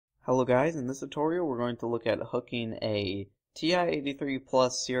Hello guys, in this tutorial we're going to look at hooking a TI-83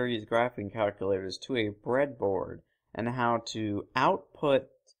 Plus series graphing calculators to a breadboard and how to output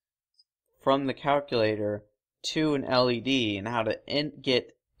from the calculator to an LED and how to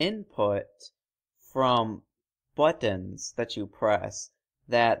get input from buttons that you press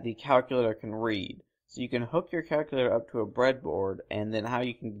that the calculator can read. So you can hook your calculator up to a breadboard and then how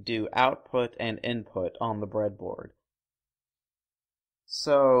you can do output and input on the breadboard.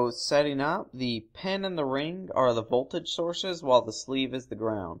 So, setting up, the pin and the ring are the voltage sources while the sleeve is the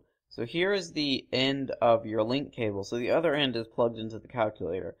ground. So here is the end of your link cable. So the other end is plugged into the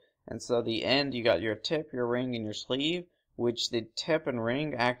calculator. And so the end, you got your tip, your ring, and your sleeve, which the tip and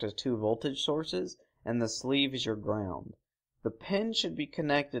ring act as two voltage sources, and the sleeve is your ground. The pin should be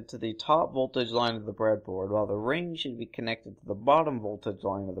connected to the top voltage line of the breadboard, while the ring should be connected to the bottom voltage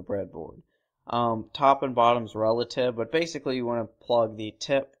line of the breadboard. Top and bottom's relative, but basically you want to plug the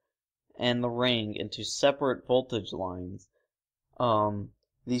tip and the ring into separate voltage lines.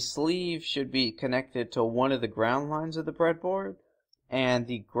 The sleeve should be connected to one of the ground lines of the breadboard, and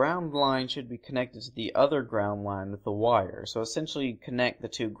the ground line should be connected to the other ground line with the wire. So essentially you connect the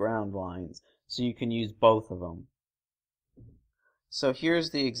two ground lines so you can use both of them. So here's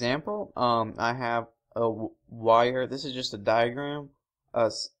the example. I have a wire. This is just a diagram.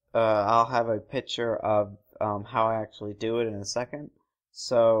 I'll have a picture of how I actually do it in a second.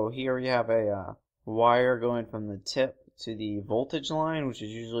 So here we have a wire going from the tip to the voltage line, which is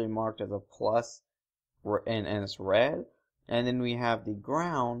usually marked as a plus, and it's red. And then we have the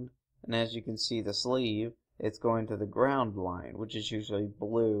ground, and as you can see the sleeve, it's going to the ground line, which is usually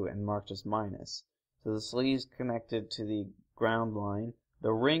blue and marked as minus. So the sleeve's connected to the ground line,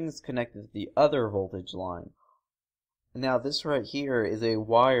 the ring's connected to the other voltage line. Now this right here is a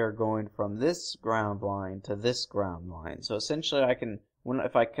wire going from this ground line to this ground line. So essentially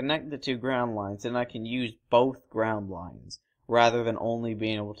if I connect the two ground lines, then I can use both ground lines rather than only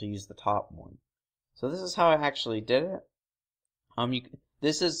being able to use the top one. So this is how I actually did it.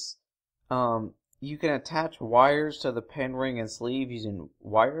 You can attach wires to the pin, ring, and sleeve using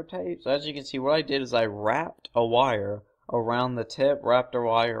wire tape. So as you can see, what I did is I wrapped a wire around the tip, wrapped a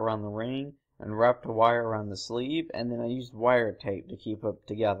wire around the ring, and wrapped a wire around the sleeve, and then I used wire tape to keep it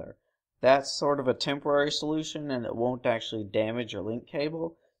together. That's sort of a temporary solution, and it won't actually damage your link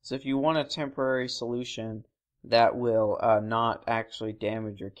cable. So if you want a temporary solution that will not actually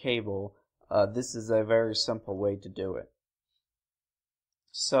damage your cable, this is a very simple way to do it.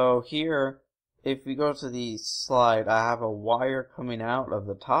 So here, if we go to the slide, I have a wire coming out of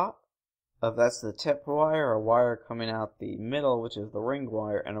the top. That's the tip wire, a wire coming out the middle, which is the ring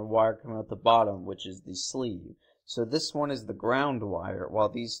wire, and a wire coming out the bottom, which is the sleeve. So this one is the ground wire, while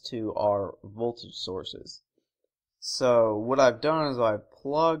these two are voltage sources. So what I've done is I've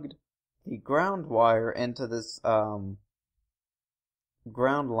plugged the ground wire into this ground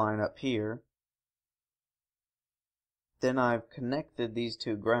line up here. Then I've connected these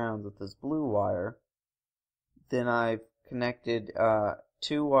two grounds with this blue wire. Then I've connected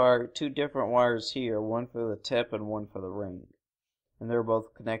two different wires here, one for the tip and one for the ring. And they're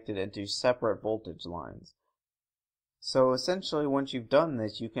both connected into separate voltage lines. So essentially, once you've done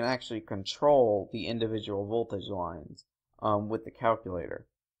this, you can actually control the individual voltage lines with the calculator.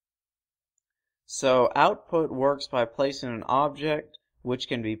 So output works by placing an object which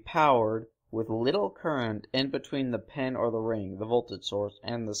can be powered with little current in between the pin or the ring, the voltage source,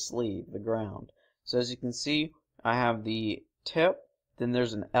 and the sleeve, the ground. So as you can see, I have the tip, then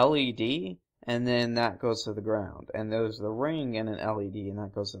there's an LED, and then that goes to the ground. And there's the ring and an LED, and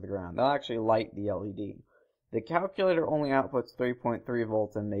that goes to the ground. I'll actually light the LED. The calculator only outputs 3.3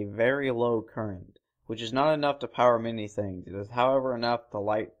 volts and a very low current, which is not enough to power many things. It is, however, enough to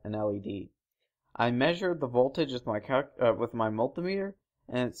light an LED. I measured the voltage with my multimeter,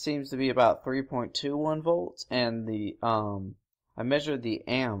 and it seems to be about 3.21 volts. And I measured the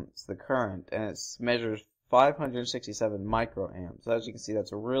amps, the current, and it measures 567 microamps. So as you can see,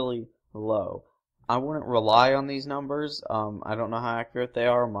 that's really low. I wouldn't rely on these numbers. I don't know how accurate they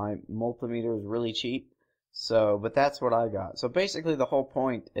are. My multimeter is really cheap. But that's what I got. So basically the whole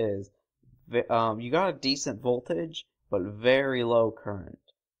point is you got a decent voltage, but very low current.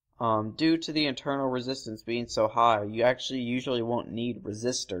 Due to the internal resistance being so high, you actually usually won't need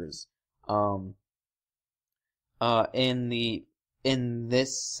resistors in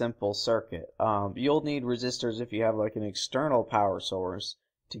this simple circuit. You'll need resistors if you have like an external power source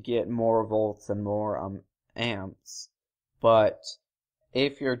to get more volts and more amps. But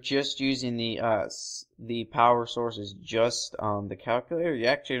if you're just using the power source is just the calculator, you're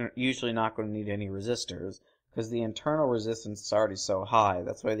actually usually not going to need any resistors because the internal resistance is already so high.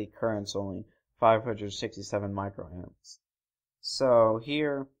 That's why the current's only 567 microamps. So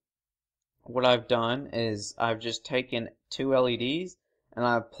here, what I've done is I've just taken two LEDs and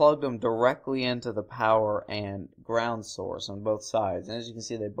I've plugged them directly into the power and ground source on both sides. And as you can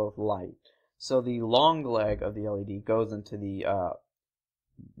see, they both light. So the long leg of the LED goes into the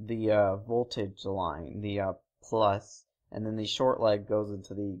voltage line, the plus, and then the short leg goes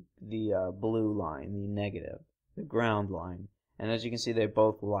into the blue line, the negative, the ground line. And as you can see, they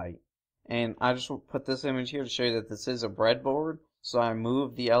both light. And I just put this image here to show you that this is a breadboard. So I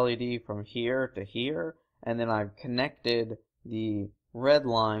moved the LED from here to here, and then I've connected the red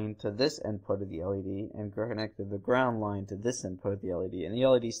line to this input of the LED and connected the ground line to this input of the LED, and the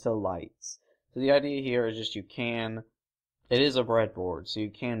LED still lights. So the idea here is just it is a breadboard, so you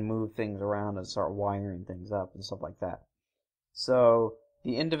can move things around and start wiring things up and stuff like that. So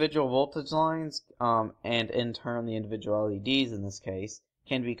the individual voltage lines, and in turn the individual LEDs in this case,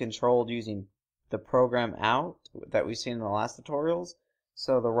 can be controlled using the program out that we've seen in the last tutorials.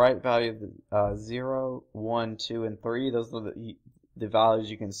 So the right value of 0, 1, 2, and 3, those are the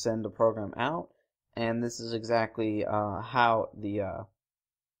values you can send the program out. And this is exactly how the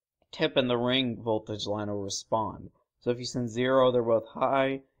tip and the ring voltage line will respond. So if you send 0, they're both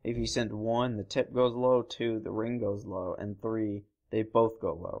high. If you send 1, the tip goes low. 2, the ring goes low. And 3, they both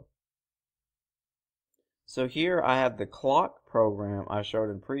go low. So here I have the clock program I showed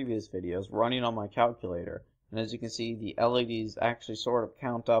in previous videos running on my calculator. And as you can see, the LEDs actually sort of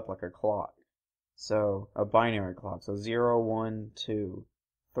count up like a clock. So a binary clock. So 0, 1, 2,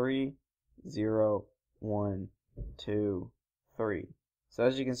 3, 0, 1, 2, 3. So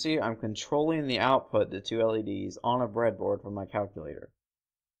as you can see, I'm controlling the output, the two LEDs, on a breadboard from my calculator.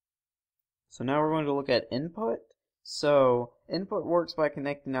 So now we're going to look at input. So input works by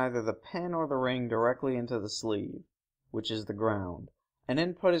connecting either the pin or the ring directly into the sleeve, which is the ground. An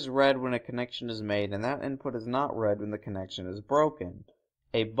input is read when a connection is made, and that input is not read when the connection is broken.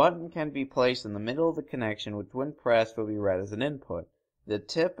 A button can be placed in the middle of the connection, which when pressed will be read as an input. The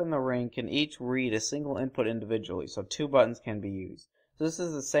tip and the ring can each read a single input individually, so two buttons can be used. So this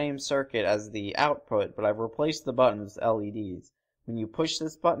is the same circuit as the output, but I've replaced the buttons with LEDs. When you push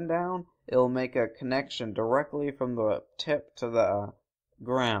this button down, it'll make a connection directly from the tip to the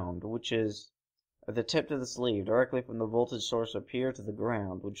ground, which is the tip to the sleeve, directly from the voltage source up here to the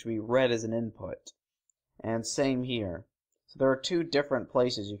ground, which will be read as an input. And same here. So there are two different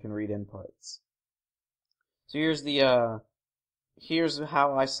places you can read inputs. So here's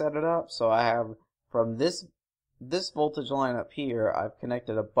how I set it up. So I have from this voltage line up here, I've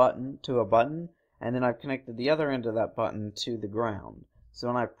connected a button to a button, and then I've connected the other end of that button to the ground. So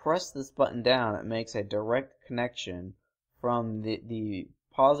when I press this button down, it makes a direct connection from the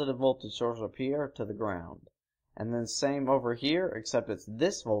positive voltage source up here to the ground. And then same over here, except it's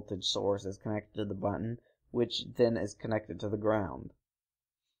this voltage source is connected to the button, which then is connected to the ground.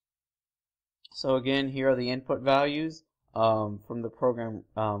 So again, here are the input values from the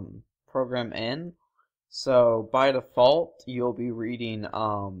program N. So by default, you'll be reading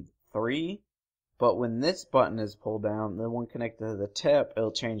 3, but when this button is pulled down, the one connected to the tip,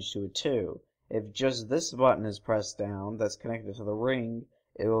 it'll change to a 2. If just this button is pressed down, that's connected to the ring,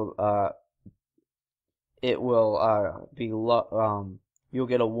 you'll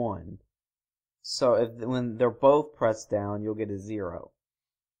get a 1. So when they're both pressed down, you'll get a 0.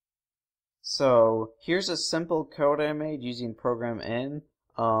 So here's a simple code I made using program N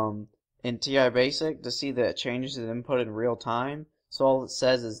in TI Basic to see that it changes the input in real time. So all it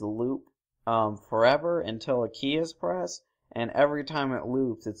says is loop forever until a key is pressed, and every time it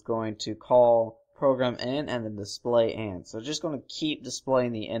loops, it's going to call program N and then display AND. So it's just going to keep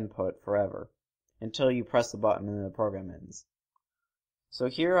displaying the input forever until you press the button and then the program ends. So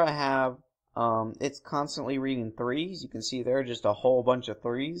here I have it's constantly reading 3s. You can see there just a whole bunch of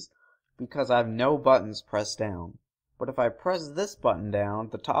 3s because I have no buttons pressed down. But if I press this button down,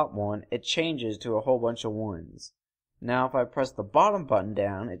 the top one, it changes to a whole bunch of 1s. Now if I press the bottom button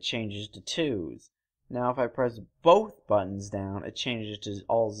down, it changes to 2s. Now if I press both buttons down, it changes to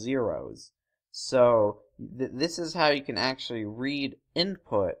all 0s. So this is how you can actually read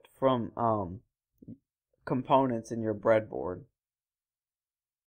input from components in your breadboard.